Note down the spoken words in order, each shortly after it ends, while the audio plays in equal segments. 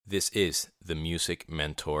This is the Music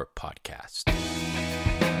Mentor Podcast.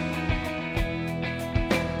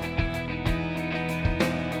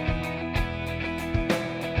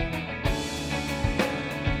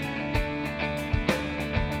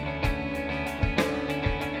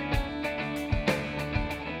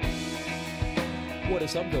 What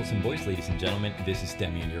is up, girls and boys, ladies and gentlemen? This is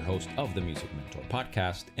Demian, your host of the Music Mentor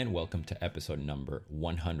Podcast, and welcome to episode number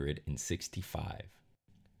 165.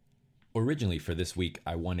 Originally for this week,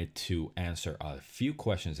 I wanted to answer a few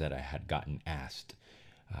questions that I had gotten asked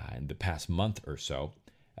in the past month or so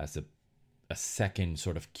as a second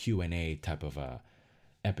sort of Q&A type of a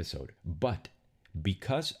episode. But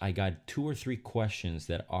because I got 2 or 3 questions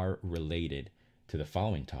that are related to the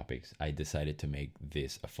following topics, I decided to make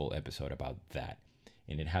this a full episode about that.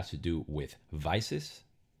 And it has to do with vices,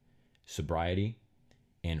 sobriety,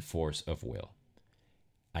 and force of will.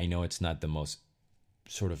 I know it's not the most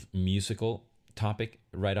sort of musical topic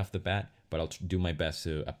right off the bat, but I'll do my best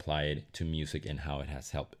to apply it to music and how it has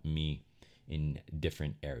helped me in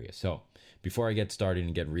different areas. So before I get started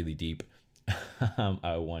and get really deep,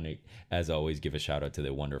 I want to, as always, give a shout out to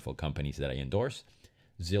the wonderful companies that I endorse: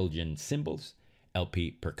 Zildjian Cymbals,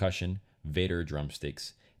 LP Percussion, Vader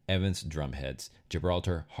Drumsticks, Evans Drumheads,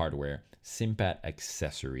 Gibraltar Hardware, Simpat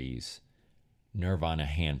Accessories, Nirvana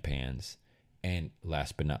Handpans, and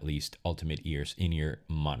last but not least, Ultimate Ears in-ear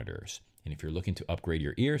monitors. And if you're looking to upgrade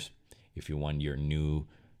your ears, if you want your new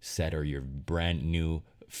set or your brand new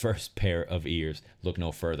first pair of ears, look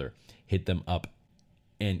no further. Hit them up.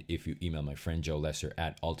 And if you email my friend Joe Lesser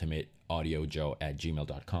at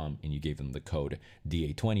ultimateaudiojoe@gmail.com and you gave them the code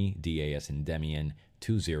DA20, DAS and Demian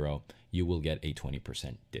 20, you will get a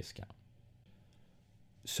 20% discount.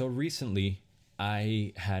 So recently,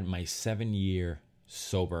 I had my 7-year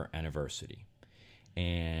sober anniversary.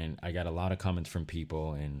 And I got a lot of comments from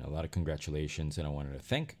people and a lot of congratulations, and I wanted to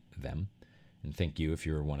thank them and thank you if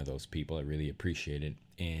you're one of those people. I really appreciate it.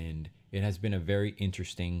 And it has been a very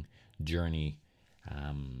interesting journey,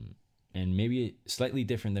 and maybe slightly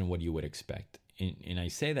different than what you would expect. And I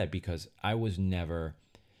say that because I was never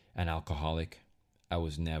an alcoholic. I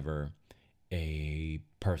was never a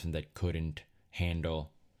person that couldn't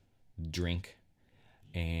handle drink.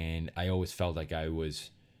 And I always felt like I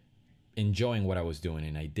was enjoying what I was doing,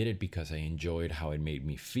 and I did it because I enjoyed how it made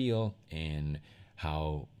me feel and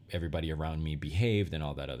how everybody around me behaved and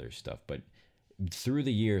all that other stuff. But through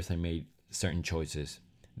the years, I made certain choices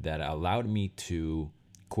that allowed me to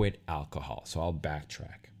quit alcohol. So I'll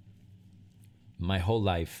backtrack. My whole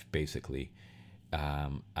life, basically,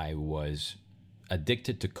 I was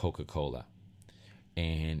addicted to Coca-Cola.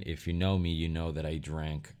 And if you know me, you know that I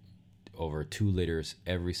drank over 2 liters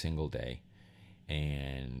every single day.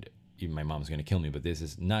 And my mom's going to kill me, but this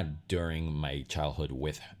is not during my childhood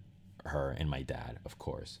with her and my dad, of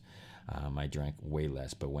course. I drank way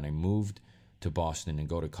less. But when I moved to Boston and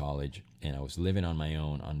go to college, and I was living on my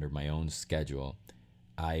own, under my own schedule,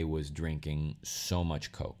 I was drinking so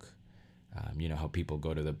much Coke. You know how people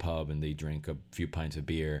go to the pub and they drink a few pints of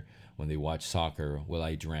beer when they watch soccer? Well,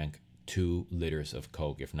 I drank 2 liters of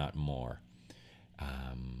Coke, if not more.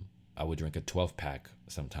 I would drink a 12-pack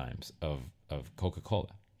sometimes of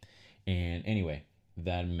Coca-Cola. And anyway,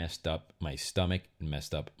 that messed up my stomach,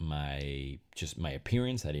 messed up my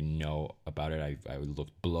appearance. I didn't know about it. I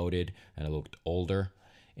looked bloated and I looked older.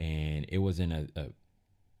 And it wasn't a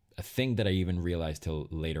thing that I even realized till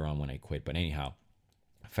later on when I quit. But anyhow,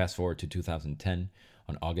 fast forward to 2010,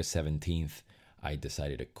 on August 17th, I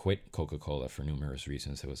decided to quit Coca-Cola for numerous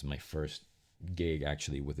reasons. It was my first gig,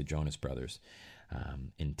 actually, with the Jonas Brothers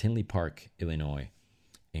in Tinley Park, Illinois.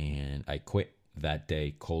 And I quit that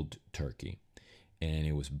day cold turkey. And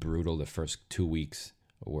it was brutal. The first 2 weeks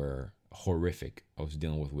were horrific. I was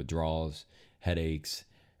dealing with withdrawals, headaches.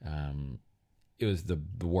 It was the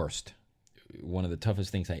worst. One of the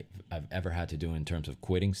toughest things I've ever had to do in terms of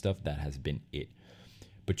quitting stuff. That has been it.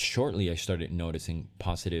 But shortly, I started noticing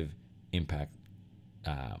positive impact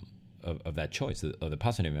of that choice, of the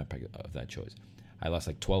positive impact of that choice. I lost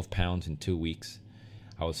like 12 pounds in 2 weeks.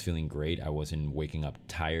 I was feeling great. I wasn't waking up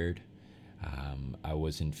tired. I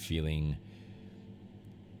was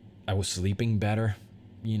sleeping better,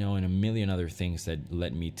 and a million other things that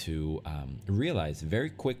led me to realize very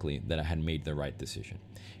quickly that I had made the right decision.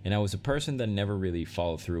 And I was a person that never really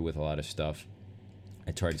followed through with a lot of stuff.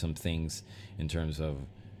 I tried some things in terms of,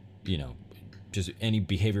 just any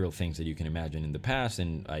behavioral things that you can imagine in the past,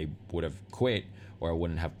 and I would have quit, or I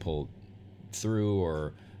wouldn't have pulled through,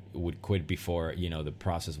 or would quit before, the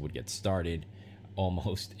process would get started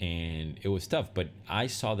almost. And it was tough, but I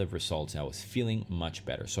saw the results. I was feeling much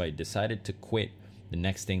better. So I decided to quit the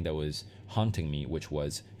next thing that was haunting me, which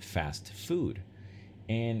was fast food.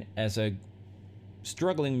 And as a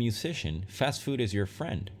struggling musician, fast food is your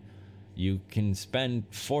friend. You can spend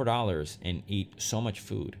 $4 and eat so much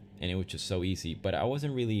food, and it was just so easy. But I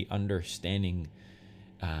wasn't really understanding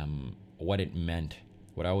what it meant,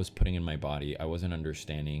 what I was putting in my body. I wasn't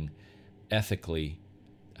understanding ethically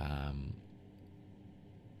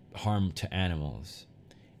harm to animals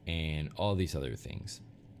and all these other things.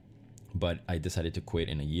 But I decided to quit,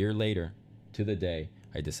 and a year later, to the day,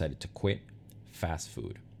 I decided to quit fast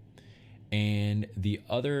food. And the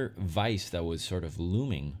other vice that was sort of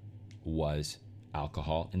looming was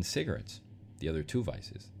alcohol and cigarettes, the other two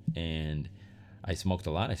vices. And I smoked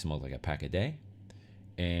a lot. I smoked like a pack a day,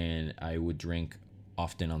 and I would drink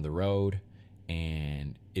often on the road.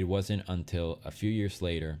 And it wasn't until a few years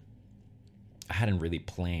later, I hadn't really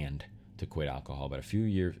planned to quit alcohol, but a few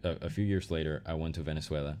years later, I went to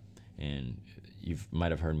Venezuela. And you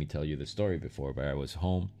might have heard me tell you the story before, but I was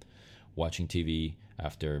home watching TV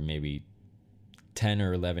after maybe 10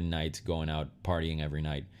 or 11 nights going out partying every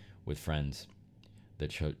night with friends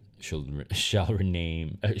that shall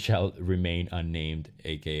remain unnamed,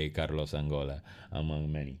 aka Carlos Angola,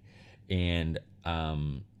 among many. And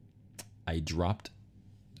I dropped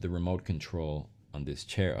the remote control on this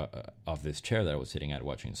chair of this chair that I was sitting at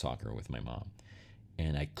watching soccer with my mom,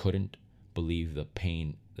 and I couldn't believe the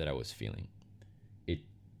pain that I was feeling. It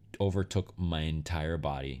overtook my entire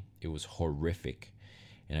body. It was horrific,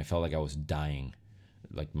 and I felt like I was dying,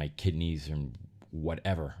 like my kidneys and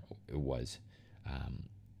whatever it was,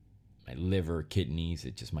 my liver, kidneys,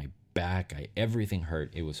 it just my back, everything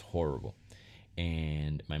hurt. It was horrible.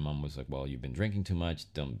 And my mom was like, well, you've been drinking too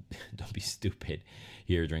much. Don't be stupid.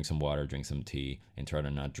 Here, drink some water, drink some tea, and try to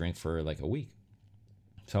not drink for like a week.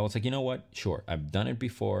 So I was like, you know what? Sure. I've done it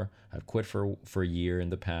before. I've quit for a year in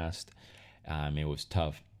the past. It was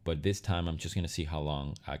tough. But this time, I'm just going to see how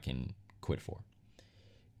long I can quit for.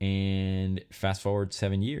 And fast forward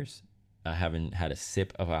 7 years, I haven't had a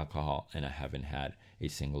sip of alcohol, and I haven't had a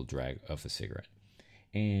single drag of a cigarette.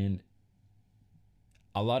 And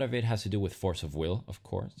a lot of it has to do with force of will, of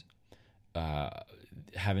course.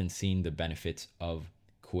 Haven't seen the benefits of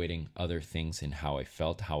quitting other things and how I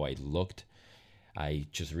felt, how I looked. I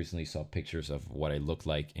just recently saw pictures of what I looked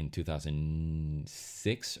like in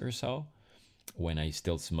 2006 or so, when I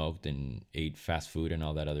still smoked and ate fast food and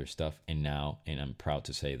all that other stuff. And now, and I'm proud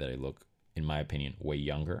to say that I look, in my opinion, way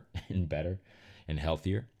younger and better and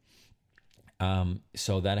healthier.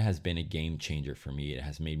 So that has been a game changer for me. It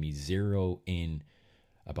has made me zero in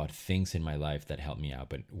about things in my life that helped me out.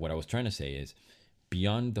 But what I was trying to say is,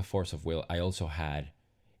 beyond the force of will, I also had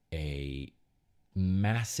a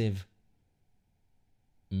massive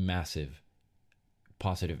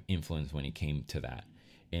positive influence when it came to that.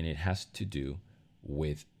 And it has to do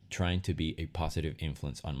with trying to be a positive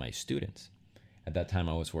influence on my students. At that time,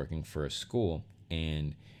 I was working for a school,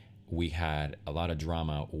 and we had a lot of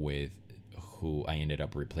drama with who I ended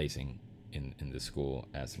up replacing in the school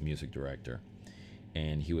as music director.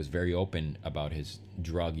 And he was very open about his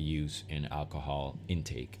drug use and alcohol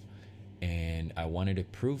intake. And I wanted to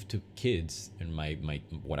prove to kids, and my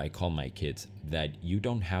what I call my kids, that you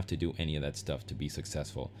don't have to do any of that stuff to be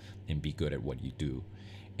successful and be good at what you do.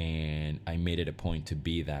 And I made it a point to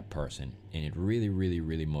be that person. And it really, really,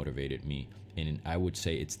 really motivated me. And I would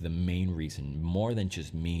say it's the main reason, more than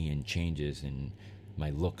just me and changes in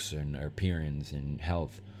my looks and appearance and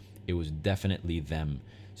health. It was definitely them.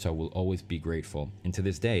 So I will always be grateful. And to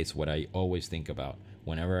this day, it's what I always think about.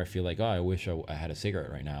 Whenever I feel like, oh, I wish I had a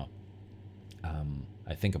cigarette right now,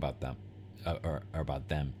 I think about them, or about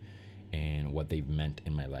them and what they've meant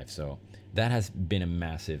in my life. So that has been a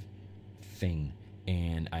massive thing.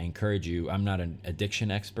 And I encourage you, I'm not an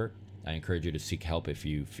addiction expert. I encourage you to seek help if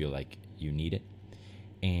you feel like you need it.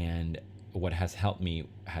 And what has helped me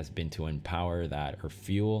has been to empower that, or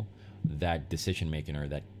fuel that decision making, or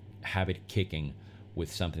that habit kicking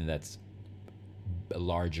with something that's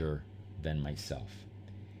larger than myself.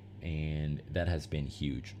 And that has been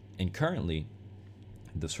huge. And currently,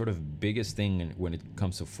 the sort of biggest thing when it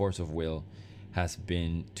comes to force of will has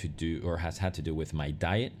been to do, or has had to do with my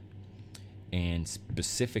diet, and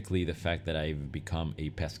specifically the fact that I've become a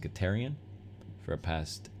pescatarian for the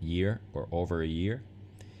past year, or over a year.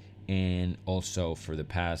 And also for the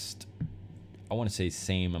past, I want to say,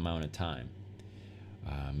 same amount of time,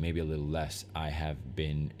 maybe a little less, I have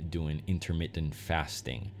been doing intermittent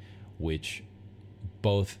fasting, which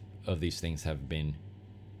both of these things have been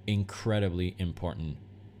incredibly important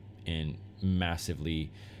and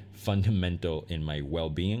massively fundamental in my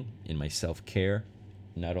well-being, in my self-care,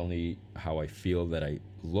 not only how I feel that I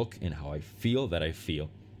look and how I feel that I feel.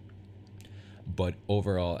 But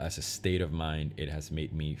overall, as a state of mind, it has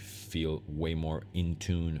made me feel way more in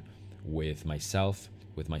tune with myself,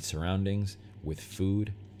 with my surroundings, with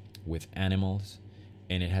food, with animals.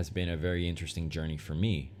 And it has been a very interesting journey for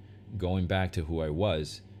me, going back to who I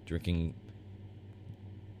was, drinking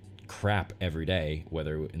crap every day,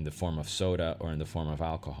 whether in the form of soda or in the form of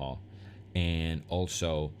alcohol, and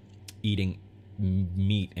also eating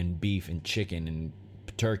meat and beef and chicken and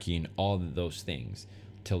turkey and all of those things.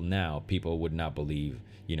 Till now, people would not believe,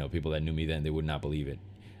 people that knew me then, they would not believe it.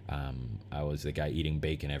 I was the guy eating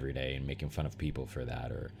bacon every day and making fun of people for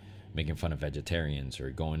that, or making fun of vegetarians,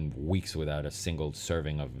 or going weeks without a single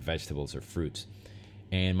serving of vegetables or fruits.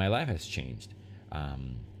 And my life has changed.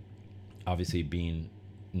 Obviously, being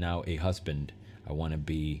now a husband, I want to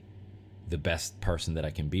be the best person that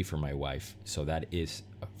I can be for my wife. So that is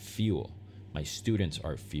fuel. My students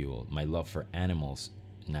are fuel. My love for animals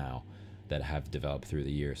now that have developed through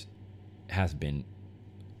the years has been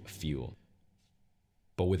fuel.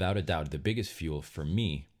 But without a doubt, the biggest fuel for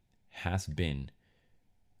me has been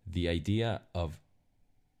the idea of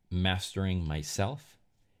mastering myself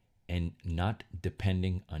and not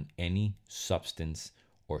depending on any substance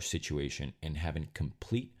or situation, and having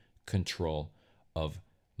complete control of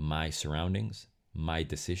my surroundings, my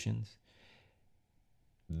decisions,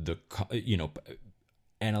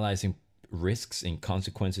 analyzing risks and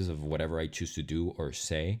consequences of whatever I choose to do or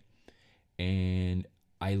say. And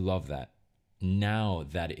I love that. Now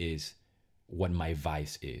that is what my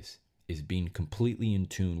vice is being completely in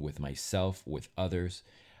tune with myself, with others.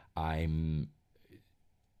 I'm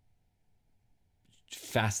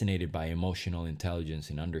fascinated by emotional intelligence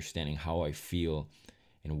and understanding how I feel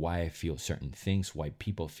and why I feel certain things, why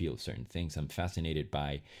people feel certain things. I'm fascinated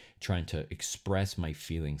by trying to express my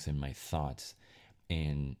feelings and my thoughts,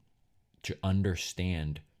 and to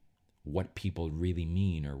understand what people really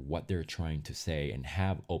mean or what they're trying to say, and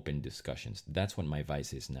have open discussions. That's what my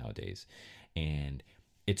vice is nowadays. And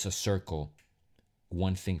it's a circle.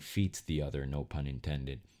 One thing feeds the other, no pun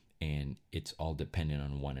intended. And it's all dependent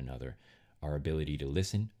on one another. Our ability to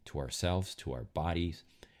listen to ourselves, to our bodies,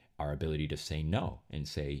 our ability to say no, and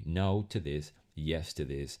say no to this, yes to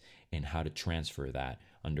this, and how to transfer that,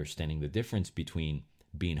 understanding the difference between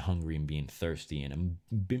being hungry and being thirsty, and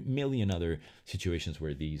a million other situations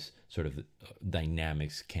where these sort of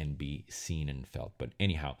dynamics can be seen and felt. But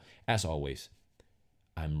anyhow, as always,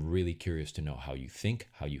 I'm really curious to know how you think,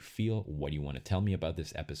 how you feel, what you want to tell me about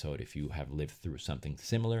this episode if you have lived through something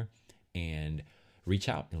similar, and reach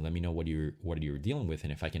out and let me know what you're dealing with,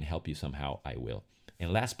 and if I can help you somehow, I will.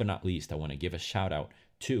 And last but not least, I want to give a shout out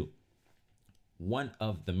to one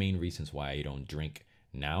of the main reasons why I don't drink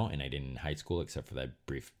now, and I didn't in high school, except for that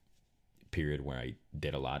brief period where I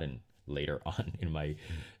did a lot and later on in my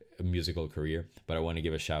musical career. But I want to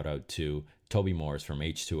give a shout out to Toby Morris from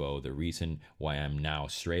H2O, the reason why I'm now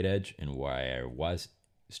straight edge and why I was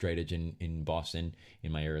straight edge in Boston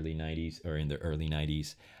in my early 90s, or in the early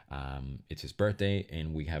 90s. It's his birthday,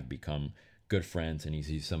 and we have become good friends, and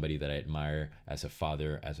he's somebody that I admire as a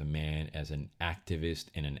father, as a man, as an activist,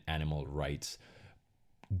 and an animal rights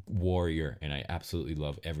warrior. And I absolutely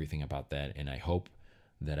love everything about that, and I hope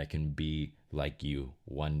that I can be like you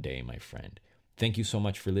one day, my friend. Thank you so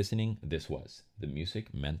much for listening. This was the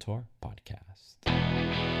Music Mentor Podcast.